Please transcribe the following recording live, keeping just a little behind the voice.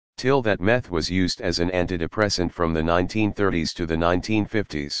TIL. That meth was used as an antidepressant from the 1930s to the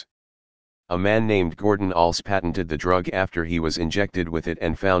 1950s. A man named Gordon Alls patented the drug after he was injected with it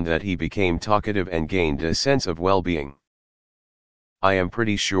and found that he became talkative and gained a sense of well-being. I am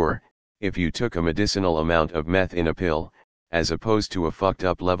pretty sure, if you took a medicinal amount of meth in a pill, as opposed to a fucked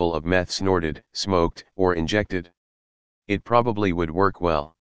up level of meth snorted, smoked, or injected, it probably would work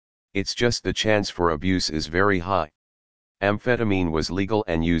well. It's just the chance for abuse is very high. Amphetamine was legal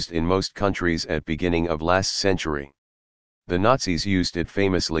and used in most countries at beginning of last century. The Nazis used it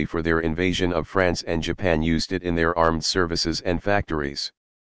famously for their invasion of France, and Japan used it in their armed services and factories.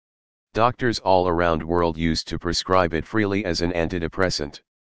 Doctors all around world used to prescribe it freely as an antidepressant.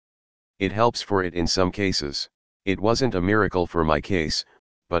 It helps for it in some cases. It wasn't a miracle for my case,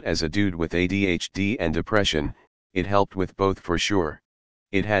 but as a dude with ADHD and depression, it helped with both for sure.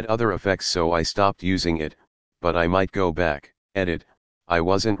 It had other effects, so I stopped using it, but I might go back. Edit, I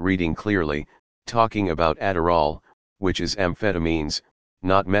wasn't reading clearly, talking about Adderall, which is amphetamines,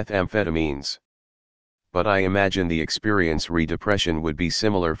 not methamphetamines. But I imagine the experience re-depression would be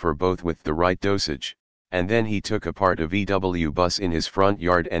similar for both with the right dosage. And then he took apart a VW bus in his front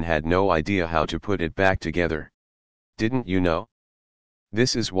yard and had no idea how to put it back together. Didn't you know?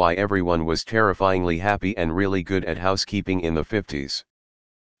 This is why everyone was terrifyingly happy and really good at housekeeping in the 50s.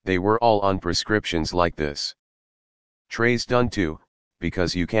 They were all on prescriptions like this. Trey's done too,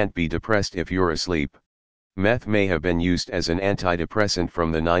 because you can't be depressed if you're asleep. Meth may have been used as an antidepressant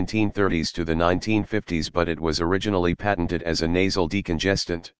from the 1930s to the 1950s, but it was originally patented as a nasal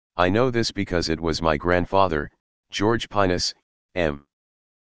decongestant. I know this because it was my grandfather, George Pinus,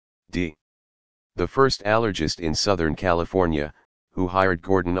 M.D., the first allergist in Southern California, who hired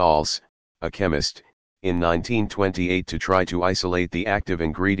Gordon Alls, a chemist, in 1928 to try to isolate the active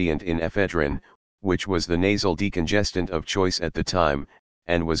ingredient in ephedrine, which was the nasal decongestant of choice at the time,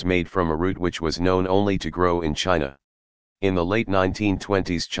 and was made from a root which was known only to grow in China. In the late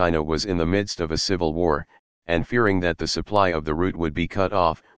 1920s, China was in the midst of a civil war, and fearing that the supply of the root would be cut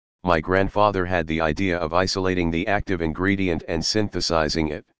off, my grandfather had the idea of isolating the active ingredient and synthesizing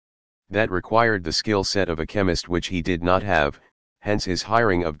it. That required the skill set of a chemist, which he did not have, hence his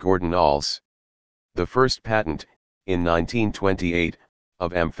hiring of Gordon Alls. The first patent, in 1928,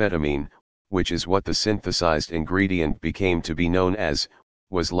 of amphetamine, which is what the synthesized ingredient became to be known as,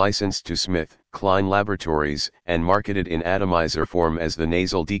 was licensed to Smith, Kline Laboratories, and marketed in atomizer form as the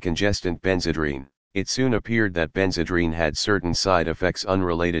nasal decongestant Benzedrine. It soon appeared that Benzedrine had certain side effects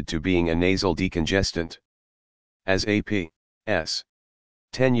unrelated to being a nasal decongestant. As A.P.S.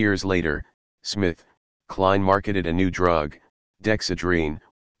 10 years later, Smith, Kline marketed a new drug, Dexedrine,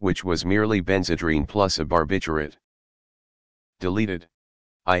 which was merely Benzedrine plus a barbiturate. Deleted.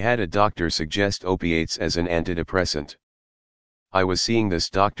 I had a doctor suggest opiates as an antidepressant. I was seeing this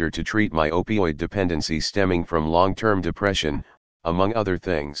doctor to treat my opioid dependency stemming from long-term depression, among other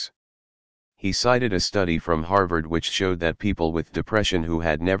things. He cited a study from Harvard which showed that people with depression who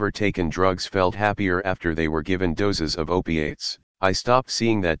had never taken drugs felt happier after they were given doses of opiates. I stopped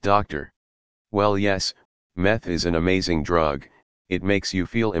seeing that doctor. Well, yes, meth is an amazing drug. It makes you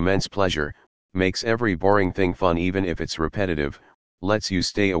feel immense pleasure, makes every boring thing fun even if it's repetitive, lets you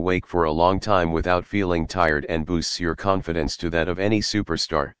stay awake for a long time without feeling tired, and boosts your confidence to that of any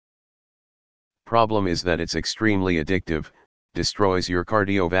superstar. Problem is that it's extremely addictive, destroys your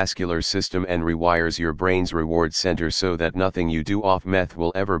cardiovascular system and rewires your brain's reward center so that nothing you do off meth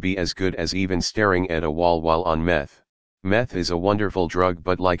will ever be as good as even staring at a wall while on meth. Meth is a wonderful drug,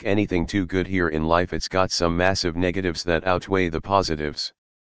 but like anything too good here in life, it's got some massive negatives that outweigh the positives.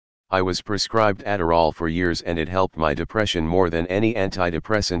 I was prescribed Adderall for years and it helped my depression more than any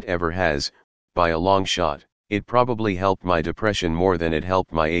antidepressant ever has, by a long shot. It probably helped my depression more than it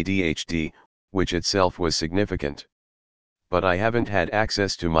helped my ADHD, which itself was significant. But I haven't had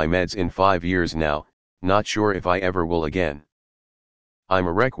access to my meds in 5 years now, not sure if I ever will again. I'm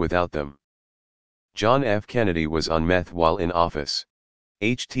a wreck without them. John F. Kennedy was on meth while in office.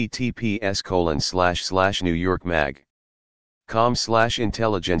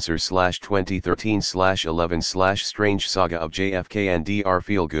 https://newyorkmag.com/intelligencer/2013/11/strange saga of JFK and Dr.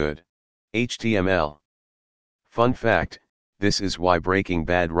 Feelgood. HTML. Fun fact, this is why Breaking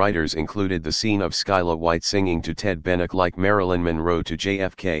Bad writers included the scene of Skyla White singing to Ted Bennick like Marilyn Monroe to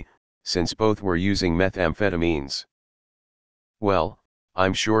JFK, since both were using methamphetamines. Well,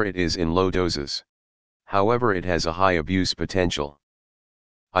 I'm sure it is in low doses. However, it has a high abuse potential.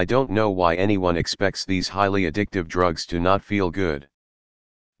 I don't know why anyone expects these highly addictive drugs to not feel good.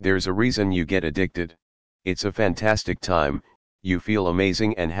 There's a reason you get addicted. It's a fantastic time, you feel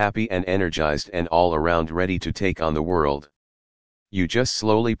amazing and happy and energized and all around ready to take on the world. You just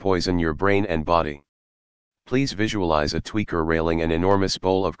slowly poison your brain and body. Please visualize a tweaker railing an enormous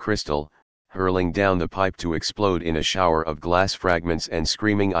bowl of crystal, hurling down the pipe to explode in a shower of glass fragments and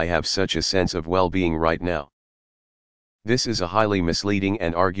screaming, "I have such a sense of well-being right now." This is a highly misleading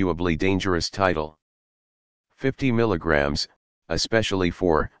and arguably dangerous title. 50 milligrams, especially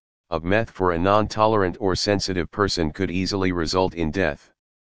 4, of meth for a non-tolerant or sensitive person could easily result in death.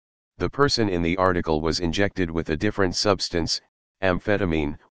 The person in the article was injected with a different substance,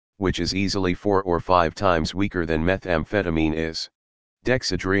 amphetamine, which is easily 4 or 5 times weaker than methamphetamine is.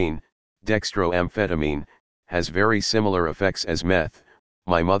 Dexedrine, dextroamphetamine, has very similar effects as meth.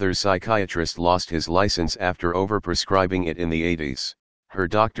 My mother's psychiatrist lost his license after overprescribing it in the 80s. Her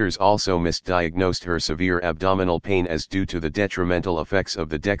doctors also misdiagnosed her severe abdominal pain as due to the detrimental effects of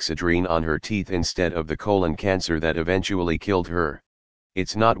the dexedrine on her teeth instead of the colon cancer that eventually killed her.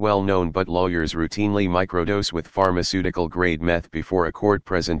 It's not well known, but lawyers routinely microdose with pharmaceutical-grade meth before a court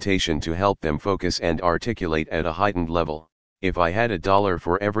presentation to help them focus and articulate at a heightened level. If I had $1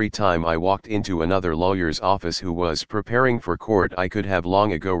 for every time I walked into another lawyer's office who was preparing for court, I could have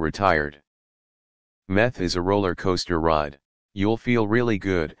long ago retired. Meth is a roller coaster ride. You'll feel really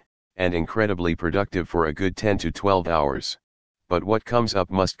good, and incredibly productive for a good 10 to 12 hours. But what comes up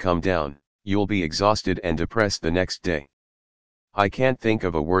must come down. You'll be exhausted and depressed the next day. I can't think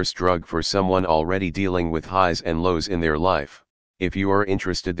of a worse drug for someone already dealing with highs and lows in their life. If you are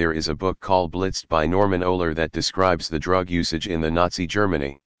interested, there is a book called Blitzed by Norman Ohler that describes the drug usage in the Nazi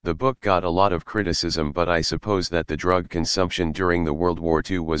Germany. The book got a lot of criticism, but I suppose that the drug consumption during the World War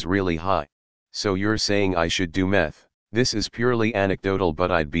II was really high. So you're saying I should do meth? This is purely anecdotal,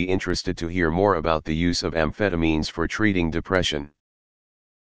 but I'd be interested to hear more about the use of amphetamines for treating depression.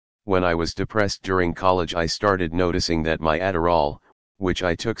 When I was depressed during college, I started noticing that my Adderall, which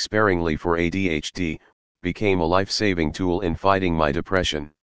I took sparingly for ADHD, became a life-saving tool in fighting my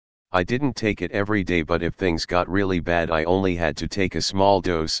depression. I didn't take it every day, but if things got really bad, I only had to take a small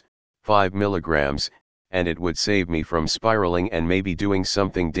dose, 5 milligrams, and it would save me from spiraling and maybe doing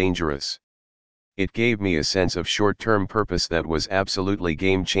something dangerous. It gave me a sense of short-term purpose that was absolutely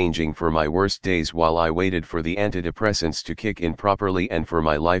game-changing for my worst days while I waited for the antidepressants to kick in properly and for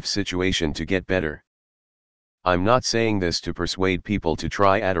my life situation to get better. I'm not saying this to persuade people to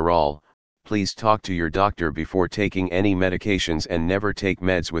try Adderall. Please talk to your doctor before taking any medications, and never take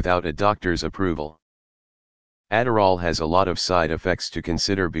meds without a doctor's approval. Adderall has a lot of side effects to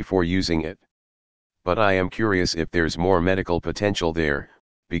consider before using it. But I am curious if there's more medical potential there,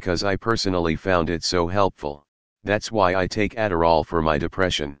 because I personally found it so helpful. That's why I take Adderall for my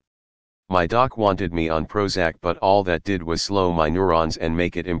depression. My doc wanted me on Prozac, but all that did was slow my neurons and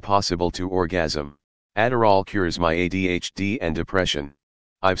make it impossible to orgasm. Adderall cures my ADHD and depression.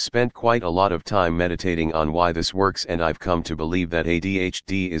 I've spent quite a lot of time meditating on why this works, and I've come to believe that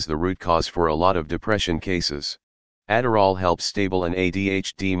ADHD is the root cause for a lot of depression cases. Adderall helps stable an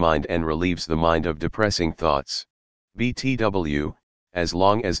ADHD mind and relieves the mind of depressing thoughts. BTW, as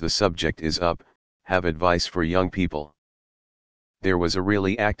long as the subject is up, have advice for young people. There was a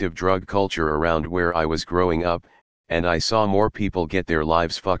really active drug culture around where I was growing up, and I saw more people get their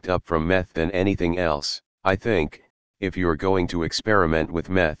lives fucked up from meth than anything else. I think, if you're going to experiment with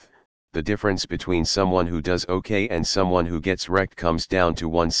meth, the difference between someone who does okay and someone who gets wrecked comes down to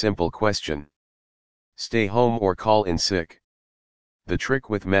one simple question: stay home or call in sick. The trick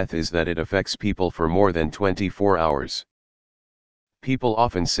with meth is that it affects people for more than 24 hours. People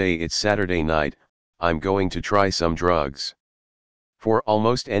often say, it's Saturday night, I'm going to try some drugs. For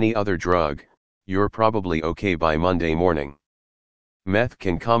almost any other drug, you're probably okay by Monday morning. Meth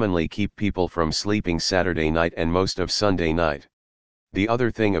can commonly keep people from sleeping Saturday night and most of Sunday night. The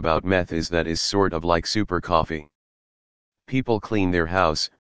other thing about meth is that it's sort of like super coffee. People clean their house,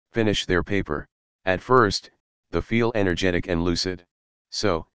 finish their paper. At first, they feel energetic and lucid.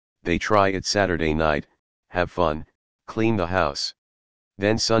 So, they try it Saturday night, have fun, clean the house.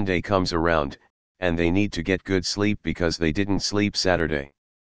 Then Sunday comes around, and they need to get good sleep because they didn't sleep Saturday.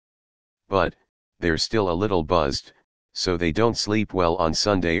 But, they're still a little buzzed, so they don't sleep well on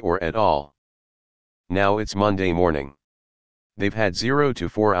Sunday or at all. Now it's Monday morning. They've had 0 to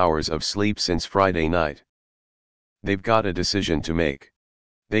 4 hours of sleep since Friday night. They've got a decision to make.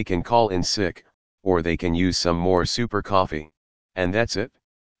 They can call in sick, or they can use some more super coffee. And that's it.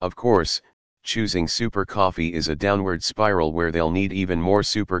 Of course, choosing super coffee is a downward spiral where they'll need even more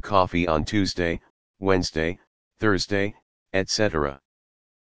super coffee on Tuesday, Wednesday, Thursday, etc.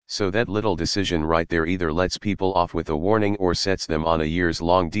 So that little decision right there either lets people off with a warning or sets them on a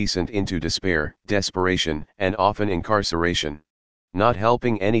years-long descent into despair, desperation, and often incarceration. Not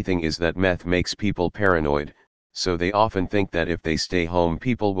helping anything is that meth makes people paranoid, so they often think that if they stay home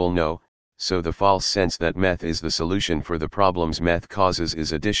people will know, so the false sense that meth is the solution for the problems meth causes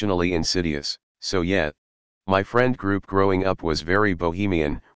is additionally insidious. So yeah, my friend group growing up was very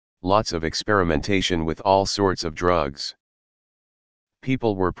bohemian, lots of experimentation with all sorts of drugs.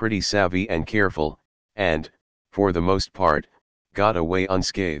 People were pretty savvy and careful, and, for the most part, got away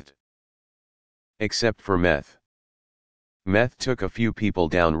unscathed. Except for meth. Meth took a few people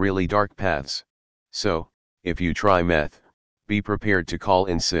down really dark paths. So, if you try meth, be prepared to call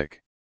in sick.